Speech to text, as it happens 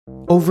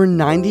Over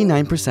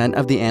 99%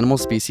 of the animal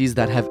species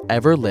that have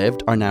ever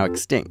lived are now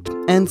extinct,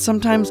 and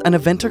sometimes an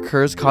event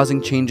occurs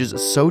causing changes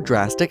so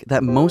drastic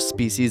that most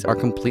species are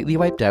completely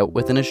wiped out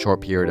within a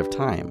short period of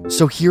time.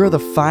 So here are the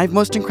 5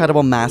 most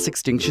incredible mass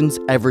extinctions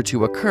ever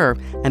to occur,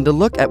 and a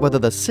look at whether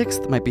the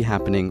 6th might be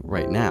happening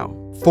right now.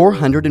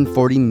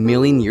 440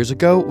 million years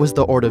ago was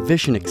the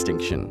Ordovician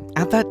extinction.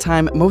 At that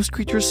time, most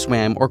creatures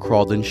swam or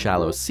crawled in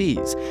shallow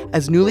seas.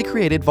 As newly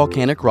created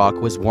volcanic rock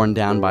was worn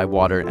down by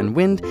water and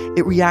wind,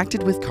 it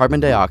reacted with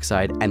carbon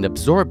dioxide and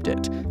absorbed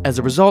it. As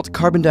a result,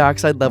 carbon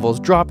dioxide levels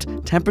dropped,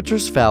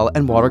 temperatures fell,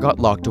 and water got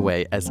locked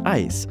away as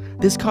ice.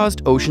 This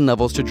caused ocean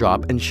levels to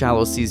drop and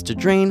shallow seas to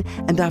drain,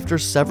 and after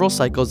several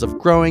cycles of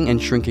growing and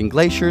shrinking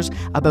glaciers,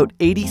 about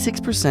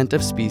 86%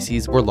 of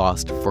species were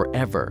lost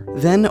forever.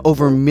 Then,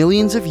 over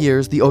millions of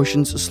years, the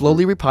oceans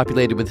slowly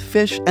repopulated with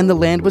fish, and the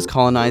land was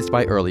colonized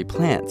by early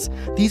plants.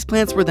 These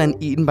plants were then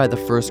eaten by the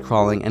first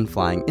crawling and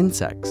flying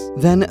insects.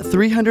 Then,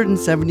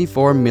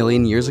 374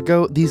 million years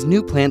ago, these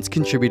new plants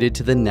contributed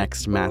to the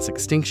next mass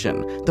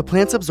extinction. The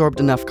plants absorbed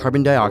enough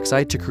carbon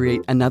dioxide to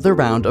create another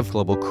round of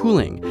global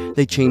cooling.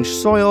 They changed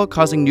soil,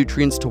 causing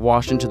nutrients to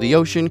wash into the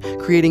ocean,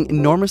 creating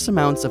enormous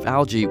amounts of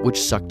algae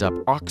which sucked up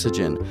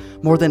oxygen.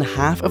 More than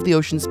half of the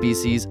ocean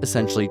species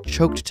essentially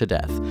choked to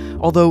death.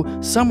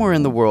 Although, somewhere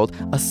in the world,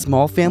 a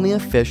small family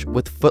of fish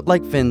with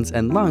foot-like fins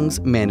and lungs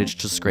managed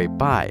to scrape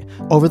by.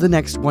 Over the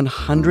next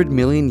 100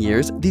 million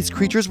years, these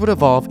creatures would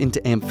evolve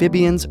into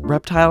amphibians,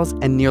 reptiles,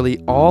 and nearly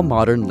all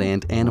modern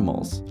land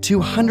animals.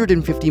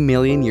 250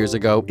 million years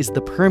ago is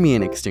the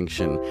Permian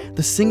extinction,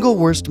 the single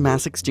worst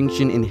mass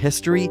extinction in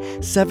history.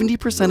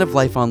 70% of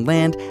life on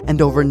land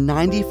and over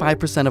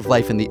 95% of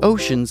life in the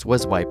oceans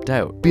was wiped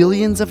out.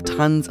 Billions of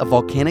tons of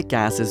volcanic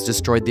gases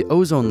destroyed the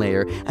ozone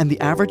layer, and the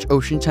average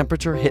ocean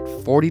temperature hit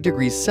 40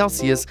 degrees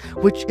Celsius,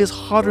 which is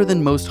hotter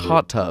than most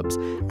hot tubs.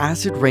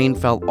 Acid rain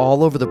fell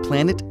all over the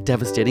planet,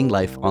 devastating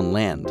life on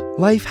land.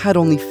 Life had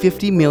only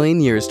 50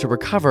 million years to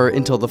recover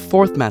until the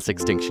 4th mass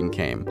extinction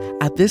came.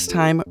 At this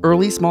time,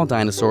 early small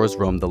dinosaurs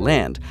roamed the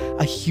land.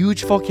 A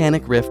huge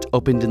volcanic rift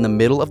opened in the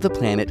middle of the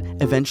planet,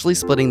 eventually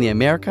splitting the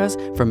Americas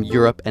from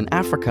Europe and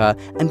Africa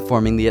and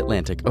forming the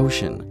Atlantic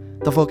Ocean.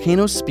 The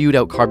volcanoes spewed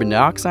out carbon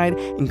dioxide,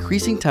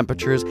 increasing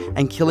temperatures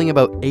and killing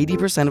about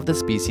 80% of the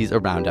species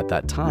around at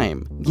that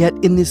time. Yet,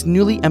 in this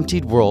newly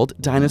emptied world,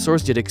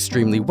 dinosaurs did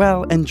extremely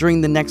well, and during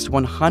the next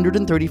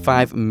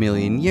 135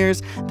 million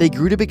years, they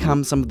grew to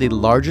become some of the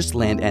largest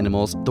land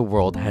animals the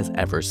world has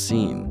ever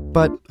seen.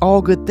 But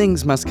all good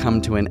things must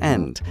come to an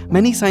end.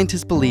 Many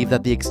scientists believe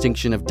that the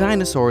extinction of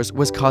dinosaurs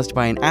was caused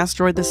by an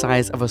asteroid the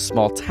size of a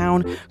small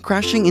town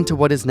crashing into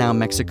what is now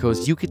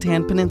Mexico's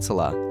Yucatan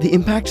Peninsula. The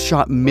impact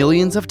shot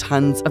millions of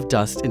tons of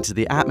dust into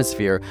the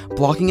atmosphere,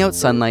 blocking out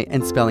sunlight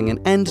and spelling an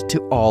end to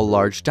all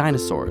large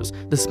dinosaurs.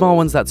 The small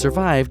ones that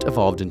survived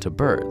evolved into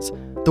birds.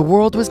 The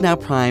world was now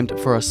primed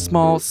for a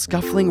small,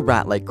 scuffling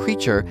rat-like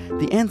creature,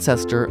 the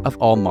ancestor of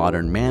all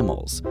modern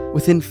mammals.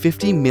 Within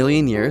 50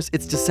 million years,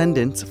 its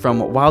descendants,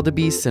 from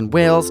wildebeests and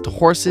whales to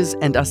horses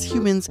and us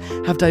humans,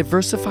 have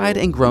diversified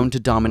and grown to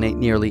dominate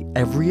nearly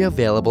every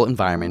available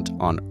environment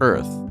on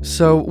Earth.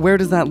 So where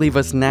does that leave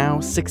us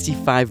now,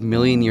 65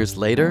 million years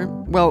later?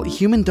 Well,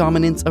 human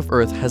dominance of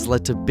Earth has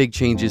led to big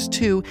changes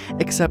too,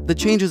 except the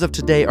changes of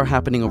today are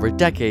happening over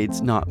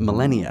decades, not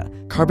millennia.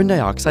 Carbon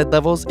dioxide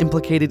levels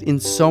implicated in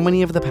so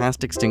many of the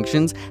past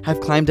extinctions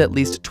have climbed at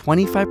least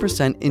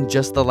 25% in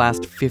just the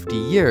last 50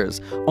 years,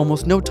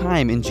 almost no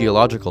time in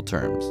geological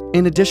terms.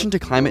 In addition to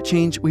climate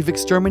change, we've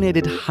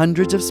exterminated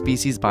hundreds of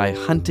species by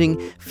hunting,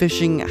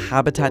 fishing,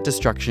 habitat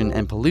destruction,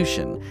 and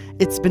pollution.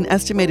 It's been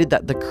estimated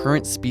that the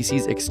current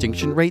species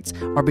extinction rates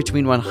are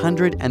between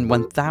 100 and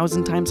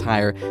 1,000 times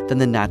higher than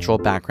the natural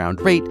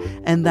background rate,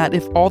 and that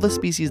if all the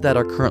species that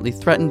are currently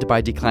threatened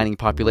by declining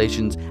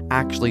populations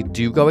actually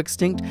do go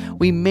extinct,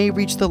 we may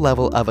reach the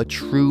level of a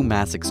true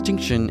mass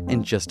extinction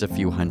in just a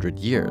few hundred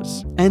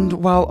years. And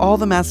while all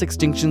the mass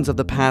extinctions of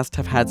the past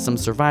have had some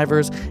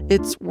survivors,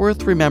 it's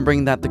worth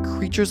remembering that the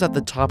creatures at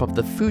the top of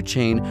the food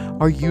chain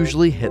are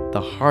usually hit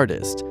the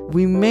hardest.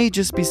 We may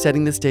just be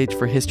setting the stage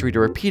for history to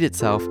repeat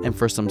itself and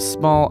for some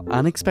small,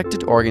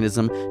 unexpected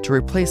organism to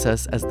replace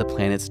us as the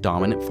planet's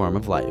dominant form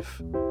of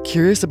life.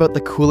 Curious about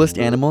the coolest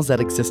animals that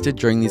existed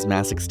during these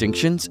mass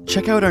extinctions?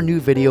 Check out our new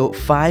video,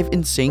 5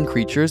 Insane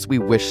Creatures We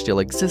Wish Still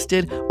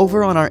Existed,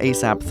 over on our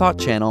ASAP Thought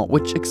channel,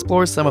 which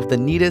explores some of the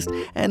neatest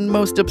and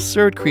most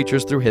absurd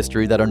creatures through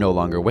history that are no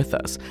longer with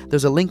us.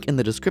 There's a link in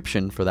the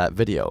description for that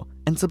video.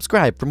 And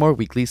subscribe for more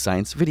weekly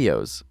science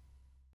videos.